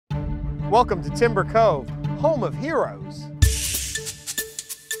Welcome to Timber Cove, home of heroes.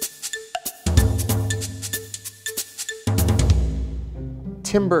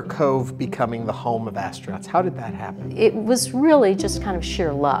 Timber Cove becoming the home of astronauts. How did that happen? It was really just kind of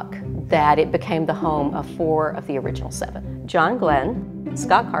sheer luck that it became the home of 4 of the original 7. John Glenn,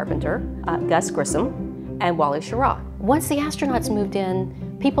 Scott Carpenter, Gus Grissom, and Wally Schirra. Once the astronauts moved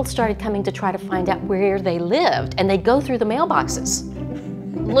in, people started coming to try to find out where they lived, and they'd go through the mailboxes,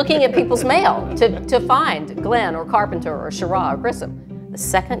 looking at people's mail to find Glenn or Carpenter or Schirra or Grissom. The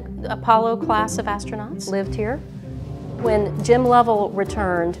second Apollo class of astronauts lived here. When Jim Lovell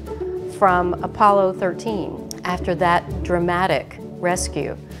returned from Apollo 13, after that dramatic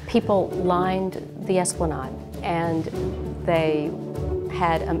rescue, people lined the esplanade and they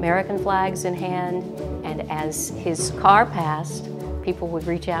had American flags in hand, and as his car passed, people would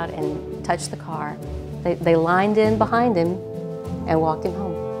reach out and touch the car. They lined in behind him and walked him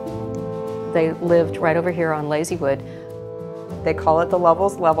home. They lived right over here on Lazywood. They call it the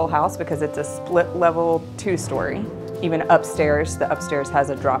Lovell's Level House because it's a split level 2-story. Even upstairs, the upstairs has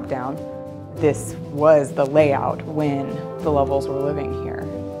a drop down. This was the layout when the Lovells were living here.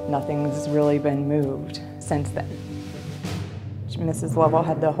 Nothing's really been moved since then. Mrs. Lovell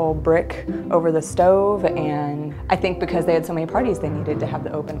had the whole brick over the stove, and I think because they had so many parties, they needed to have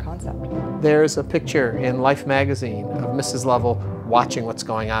the open concept. There's a picture in Life magazine of Mrs. Lovell watching what's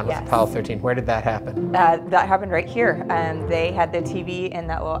going on with Apollo 13. Where did that happen? That happened right here. They had the TV in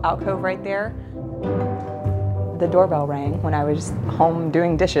that little alcove right there. The doorbell rang when I was home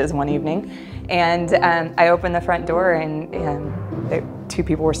doing dishes one evening, and I opened the front door, and 2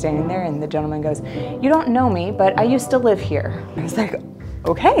 people were standing there, and the gentleman goes, "You don't know me, but I used to live here." I was like,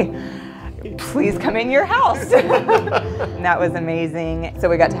 "Okay, please come in your house." And that was amazing. So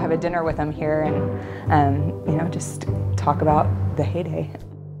we got to have a dinner with him here and just talk about the heyday.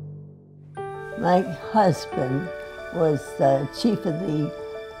 My husband was the chief of the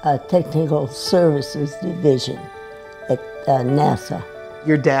Technical Services Division at NASA.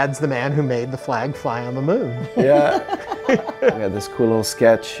 Your dad's the man who made the flag fly on the moon. Yeah. We had this cool little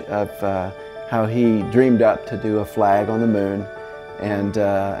sketch of how he dreamed up to do a flag on the moon, and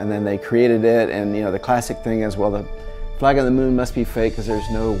then they created it. And the classic thing is, well, the flag on the moon must be fake because there's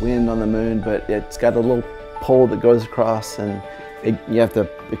no wind on the moon, but it's got a little pole that goes across, and you have to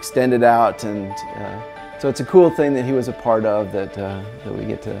extend it out, and so it's a cool thing that he was a part of that we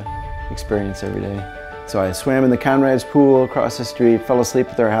get to experience every day. So I swam in the Conrad's pool across the street, fell asleep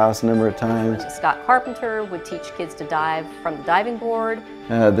at their house a number of times. Scott Carpenter would teach kids to dive from the diving board.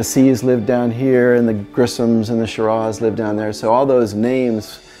 The C's lived down here, and the Grissoms and the Schirras lived down there. So all those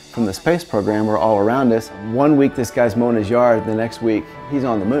names from the space program were all around us. One week this guy's mowing his yard, the next week he's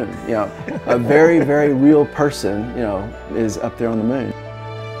on the moon. A very, very real person, is up there on the moon.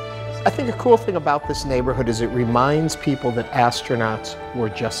 I think a cool thing about this neighborhood is it reminds people that astronauts were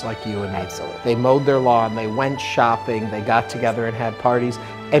just like you and me. Absolutely. They mowed their lawn, they went shopping, they got together and had parties,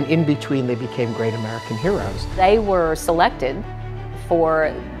 and in between they became great American heroes. They were selected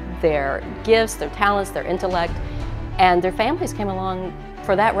for their gifts, their talents, their intellect, and their families came along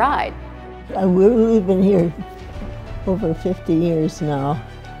for that ride. We've been here over 50 years now,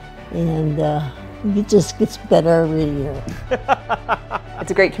 and it just gets better every year. It's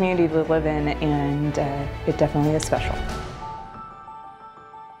a great community to live in, and it definitely is special.